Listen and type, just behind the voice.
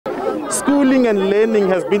Schooling and learning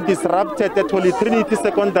has been disrupted at Holy Trinity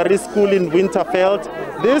Secondary School in Winterveldt.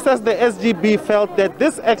 This as the SGB felt that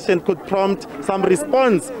this action could prompt some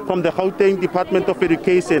response from the Gauteng Department of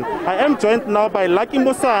Education. I am joined now by Lucky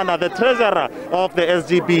Musana, the treasurer of the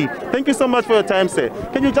SGB. Thank you so much for your time, sir.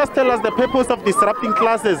 Can you just tell us the purpose of disrupting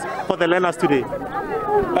classes for the learners today?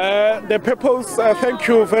 The purpose, thank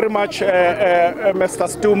you very much, Mr.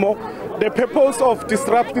 Stumo. The purpose of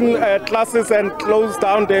disrupting classes and close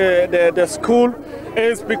down the school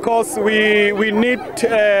is because we've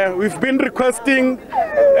been requesting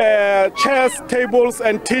chairs, tables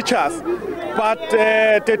and teachers, but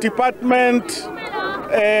the department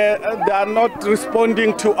they are not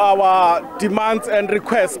responding to our demands and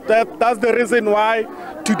requests. That's the reason why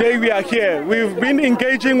today we are here. We've been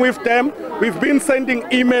engaging with them. We've been sending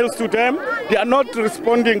emails to them. They are not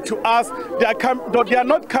responding to us. They are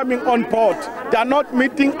not coming on board. They are not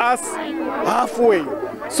meeting us halfway.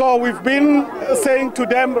 So we've been saying to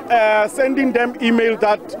them, sending them email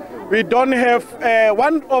that we don't have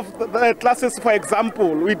one of the classes, for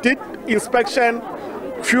example. We did inspection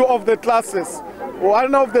few of the classes.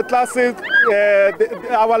 One of the classes,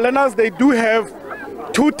 our learners, they do have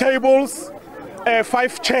 2 tables,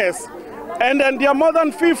 5 chairs, and then there are more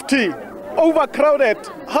than 50, overcrowded.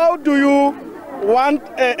 How do you want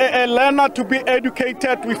a learner to be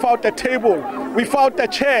educated without a table, without a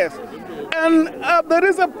chair? And there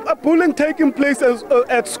is a bullying taking place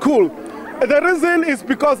at school. The reason is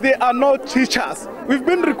because there are no teachers. We've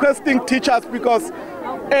been requesting teachers because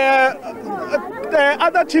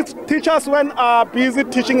other teachers, when are busy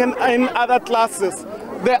teaching in other classes,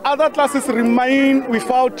 the other classes remain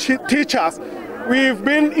without teachers. We've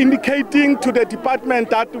been indicating to the department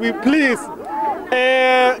that we please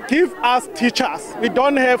give us teachers. We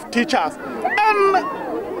don't have teachers, and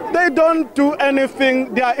they don't do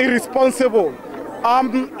anything. They are irresponsible.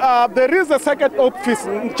 There is a second office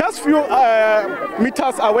just few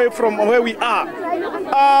meters away from where we are.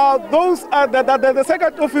 The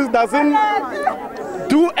second office doesn't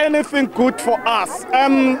do anything good for us.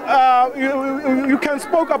 You can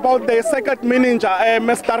speak about the second manager,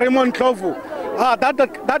 Mr. Raymond Klovu.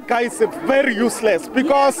 That guy is very useless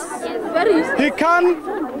because he can't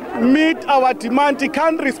meet our demand. He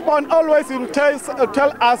can't respond. Always he will tell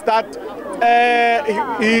us that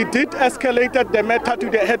he did escalate the matter to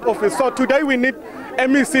the head office. So today we need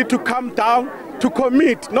MEC to come down to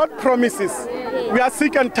commit, not promises. We are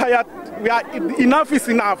sick and tired. Enough is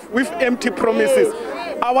enough with empty promises.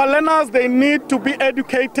 Our learners, they need to be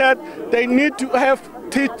educated. They need to have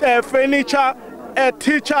furniture,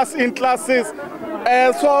 teachers in classes.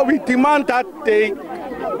 So we demand that they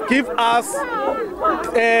give us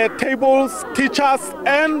tables, teachers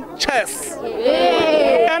and chairs.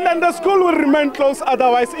 And then the school will remain closed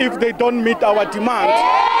otherwise if they don't meet our demand.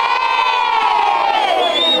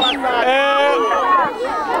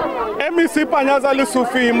 MEC Panyazali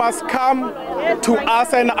Sufi must come to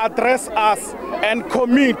us and address us and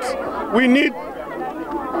commit. We need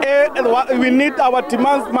our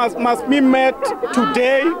demands must be met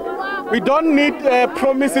today. We don't need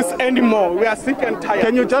promises anymore. We are sick and tired.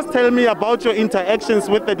 Can you just tell me about your interactions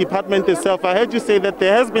with the department itself? I heard you say that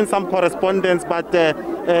there has been some correspondence, but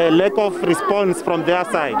lack of response from their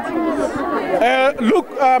side. Look,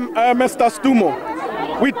 Mr. Stumo,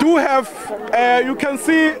 we do have, you can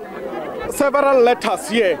see several letters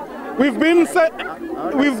here. We've been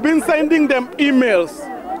sending them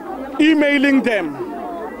emailing them,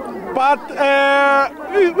 but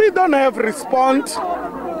we don't have response.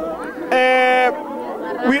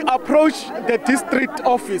 We approached the district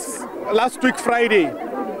office last week Friday.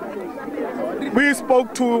 We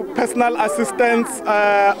spoke to personal assistants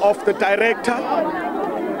of the director.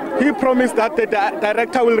 He promised that the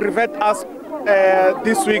director will revert us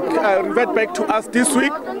this week, revert back to us this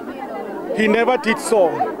week. He never did so.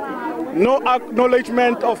 No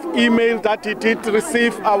acknowledgement of email that he did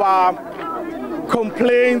receive our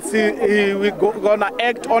complaints. We're gonna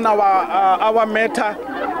act on our matter.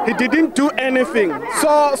 He didn't do anything.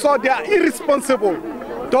 So they are irresponsible.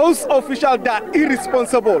 Those officials, they are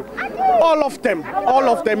irresponsible. All of them,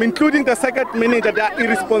 including the second manager, they are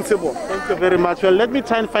irresponsible. Thank you very much. Well, let me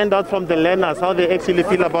try and find out from the learners how they actually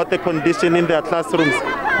feel about the condition in their classrooms.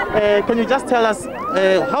 Can you just tell us,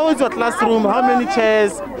 how is your classroom? How many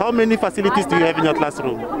chairs? How many facilities do you have in your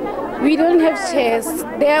classroom? We don't have chairs.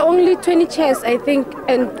 There are only 20 chairs, I think,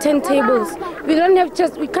 and 10 tables. We don't have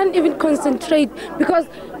chairs. We can't even concentrate because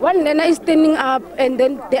one learner is standing up and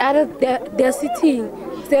then the other, they're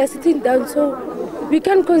sitting down. So we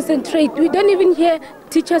can't concentrate. We don't even hear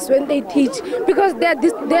teachers when they teach, because they are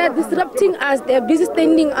disrupting us. They are busy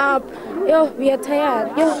standing up. Yo, we are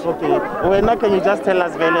tired. Yo. Okay. Well, now can you just tell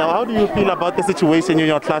us, Vele, how do you feel about the situation in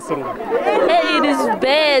your classroom? Hey, it is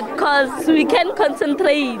bad because we can't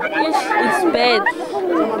concentrate. It's bad.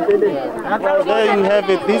 Well, there you have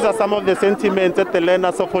it. These are some of the sentiments that the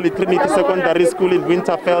learners of Holy Trinity Secondary School in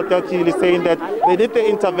Winterveldt are actually saying that they need the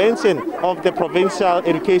intervention of the provincial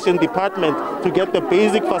education department to get the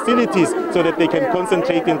basic facilities so that they can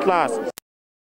concentrate in class.